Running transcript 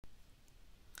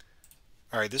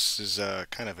Alright, this is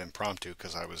kind of impromptu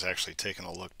because I was actually taking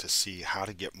a look to see how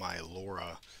to get my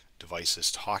LoRa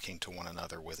devices talking to one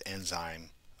another with Nzyme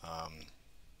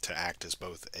to act as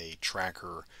both a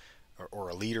tracker or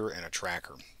a leader and a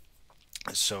tracker.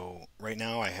 So right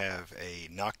now I have a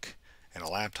NUC and a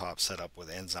laptop set up with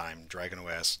Nzyme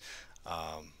DragonOS.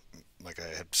 Um, like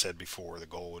I had said before, the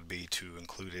goal would be to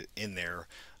include it in there,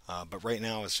 but right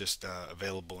now it's just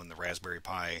available in the Raspberry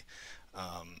Pi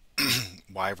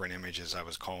Wyvern image, as I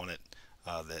was calling it,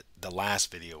 that the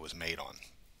last video was made on.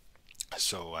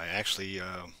 So I actually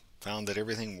found that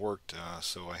everything worked,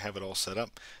 so I have it all set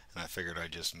up, and I figured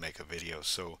I'd just make a video.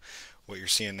 So what you're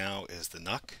seeing now is the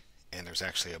NUC, and there's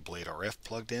actually a bladeRF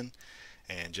plugged in,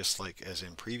 and just like as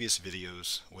in previous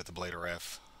videos with the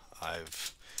bladeRF,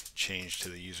 I've changed to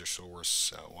the user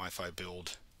source Wi-Fi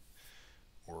build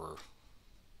or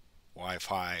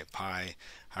Wi-Fi Pi,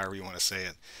 however you want to say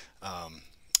it.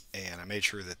 And I made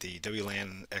sure that the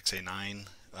WLAN-XA9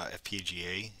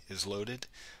 FPGA is loaded.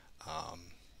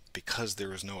 Because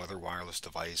there is no other wireless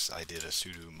device, I did a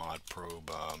sudo mod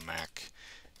probe Mac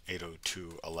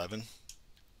 802.11,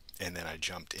 and then I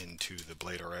jumped into the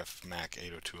bladeRF Mac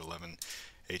 802.11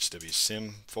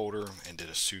 HWSIM folder and did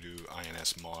a sudo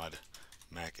ins mod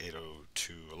Mac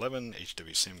 802.11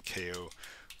 HWSIM KO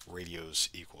radios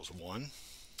equals 1.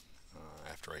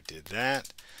 After I did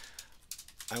that,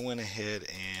 I went ahead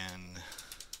and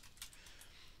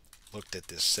looked at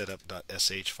this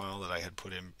setup.sh file that I had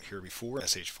put in here before.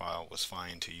 Sh file was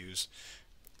fine to use,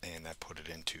 and that put it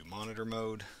into monitor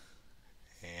mode.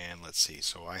 And let's see,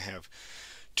 so I have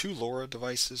two LoRa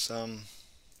devices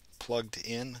plugged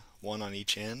in, one on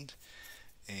each end,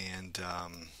 and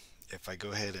if I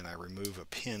go ahead and I remove a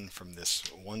pin from this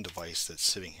one device that's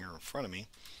sitting here in front of me,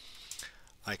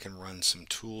 I can run some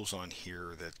tools on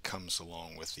here that comes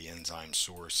along with the Nzyme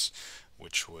source,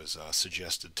 which was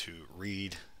suggested to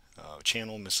read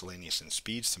channel, miscellaneous, and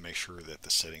speeds to make sure that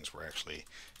the settings were actually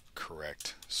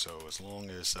correct. So as long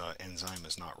as Nzyme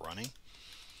is not running,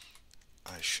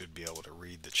 I should be able to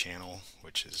read the channel,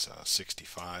 which is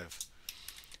 65,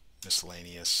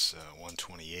 miscellaneous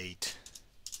 128,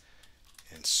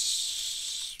 and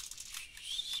speeds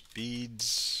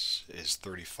is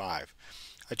 35.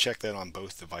 I check that on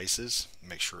both devices,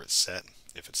 make sure it's set.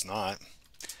 If it's not,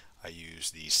 I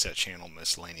use the set channel,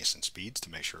 miscellaneous, and speeds to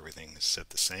make sure everything is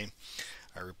set the same.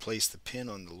 I replace the pin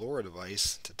on the LoRa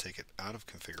device to take it out of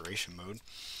configuration mode,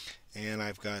 and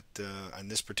I've got on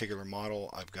this particular model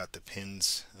I've got the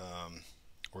pins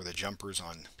or the jumpers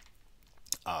on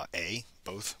A,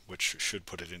 both, which should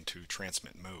put it into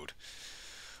transmit mode.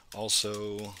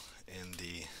 Also in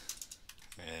the,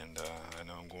 and I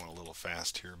know I'm going a little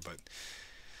fast here, but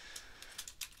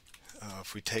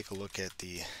if we take a look at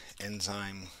the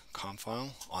Nzyme COM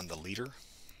file on the leader,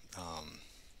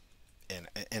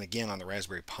 and again on the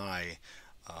Raspberry Pi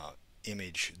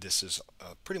image, this is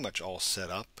pretty much all set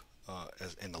up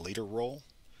as in the leader role.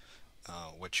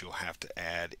 What you'll have to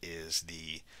add is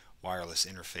the wireless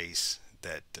interface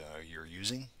that you're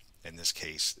using. In this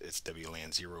case, it's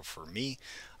WLAN 0 for me.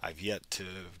 I've yet to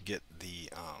get the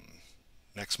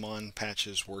Nexmon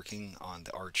patches working on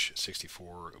the Arch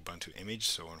 64 Ubuntu image,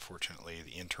 so unfortunately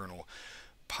the internal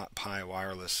Pi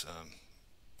wireless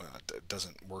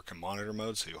doesn't work in monitor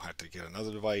mode, so you'll have to get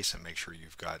another device and make sure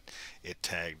you've got it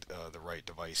tagged the right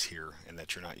device here and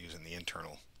that you're not using the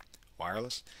internal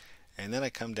wireless. And then I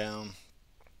come down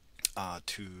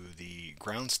to the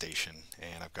ground station,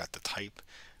 and I've got the type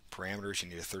parameters. You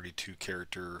need a 32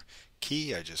 character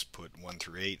key. I just put 1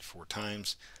 through 8 4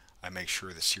 times. I make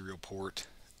sure the serial port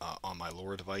on my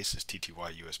LoRa device is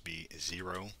TTY USB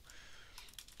 0,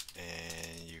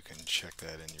 and you can check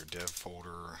that in your dev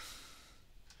folder,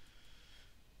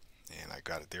 and I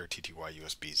got it there, TTY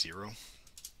USB 0.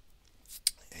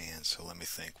 And so let me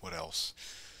think, what else?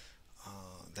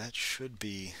 That should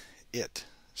be it.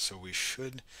 So we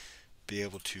should be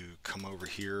able to come over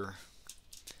here,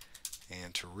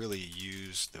 and to really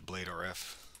use the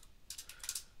bladeRF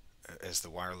as the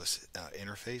wireless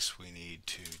interface, we need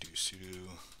to do sudo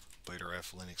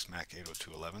bladeRF Linux Mac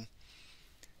 802.11,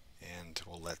 and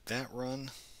we'll let that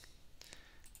run,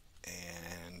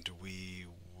 and we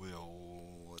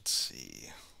will, let's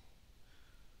see,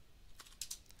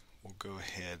 we'll go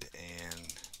ahead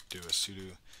and do a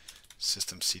sudo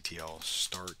systemctl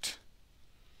start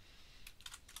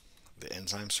the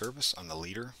Nzyme service on the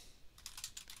leader.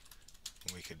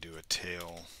 We could do a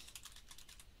tail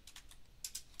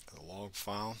the log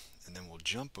file, and then we'll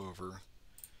jump over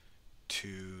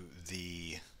to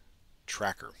the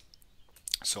tracker.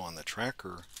 So on the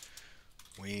tracker,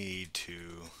 we need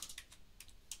to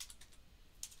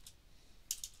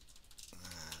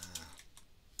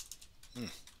we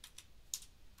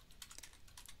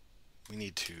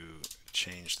need to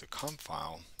change the comp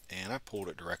file, and I pulled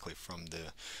it directly from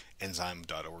the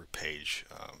nzyme.org page.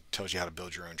 Tells you how to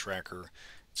build your own tracker.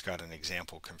 It's got an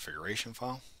example configuration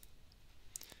file,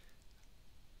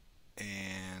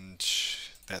 and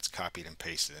that's copied and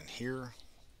pasted in here,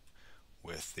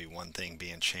 with the one thing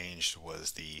being changed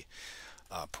was the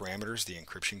parameters, the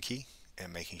encryption key,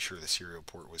 and making sure the serial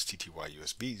port was TTY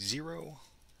USB 0.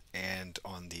 And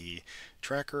on the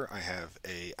tracker I have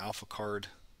a alpha card,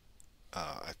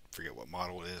 I forget what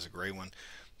model it is, a gray one,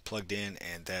 plugged in,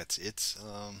 and that's its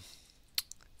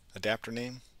adapter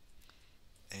name.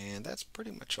 And that's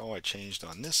pretty much all I changed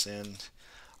on this end.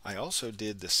 I also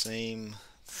did the same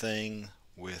thing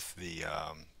with the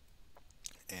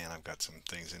and I've got some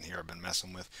things in here I've been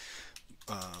messing with.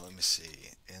 Let me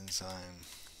see, Nzyme.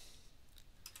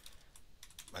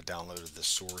 I downloaded the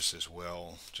source as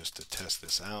well just to test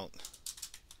this out.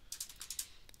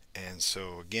 And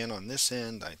so again, on this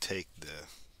end, I take the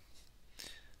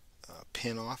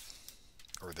pin off,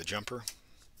 or the jumper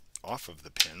off of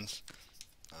the pins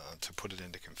to put it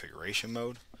into configuration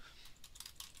mode.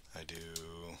 I do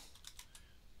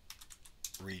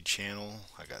read channel,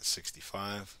 I got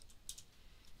 65.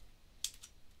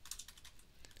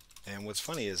 And what's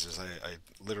funny is I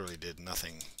literally did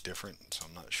nothing different, so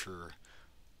I'm not sure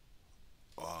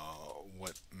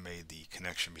what made the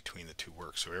connection between the two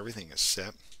work. So everything is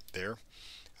set there.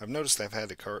 I've noticed I've had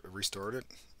to restart it.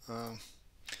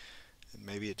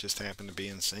 Maybe it just happened to be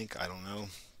in sync, I don't know.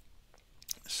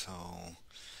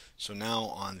 So now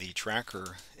on the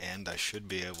tracker end, I should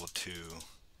be able to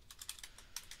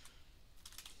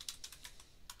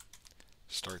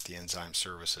start the Nzyme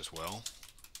service as well.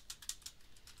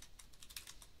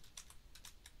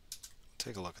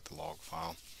 Take a look at the log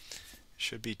file.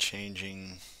 Should be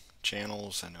changing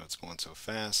channels. I know it's going so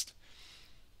fast.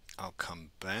 I'll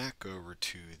come back over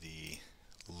to the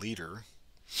leader,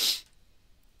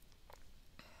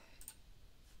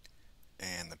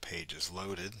 and the page is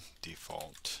loaded.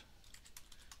 Default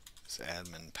is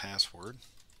admin password.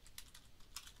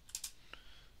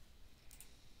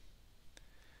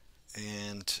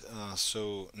 And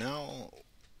so now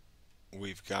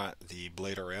we've got the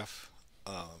bladeRF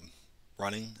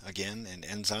running again in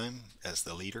Nzyme as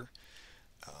the leader.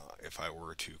 If I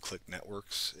were to click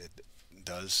networks, it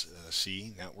does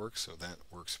see networks, so that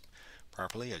works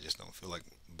properly. I just don't feel like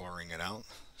blurring it out.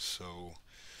 So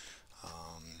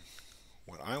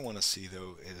what I want to see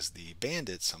though is the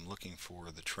bandits. I'm looking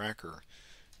for the tracker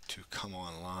to come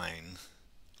online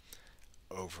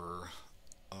over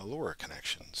a LoRa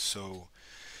connection. So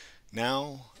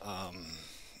now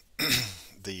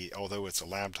although it's a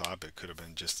laptop, it could have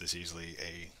been just as easily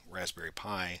a Raspberry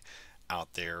Pi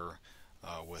out there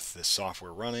with this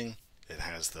software running. It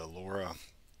has the LoRa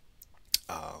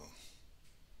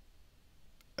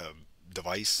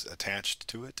device attached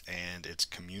to it, and it's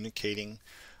communicating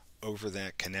over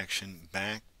that connection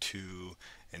back to,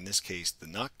 in this case, the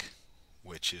NUC,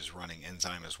 which is running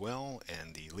Nzyme as well,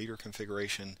 and the leader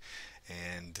configuration.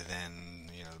 And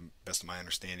then, you know, the best of my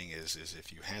understanding is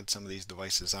if you had some of these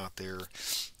devices out there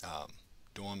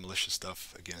doing malicious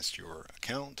stuff against your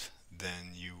account,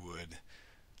 then you would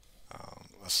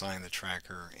assign the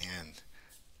tracker and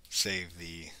save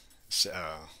the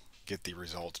get the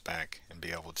results back and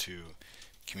be able to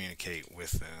communicate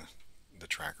with the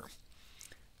tracker.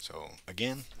 So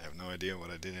again, I have no idea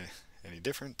what I did any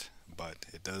different, but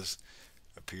it does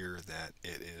appear that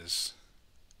it is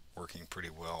working pretty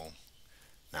well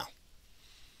now.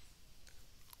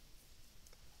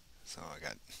 So I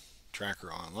got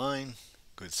tracker online,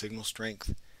 good signal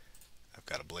strength. I've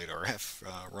got a bladeRF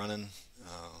running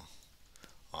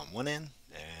on one end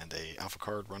and a alpha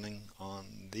card running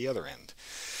on the other end.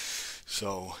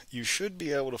 So you should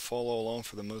be able to follow along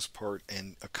for the most part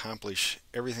and accomplish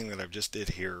everything that I've just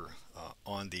did here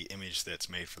on the image that's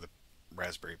made for the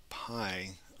Raspberry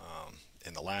Pi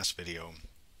in the last video.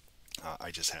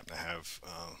 I just happen to have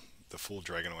the full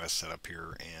DragonOS set up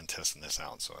here and testing this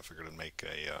out, so I figured I'd make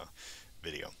a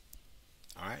video.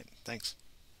 Alright, thanks.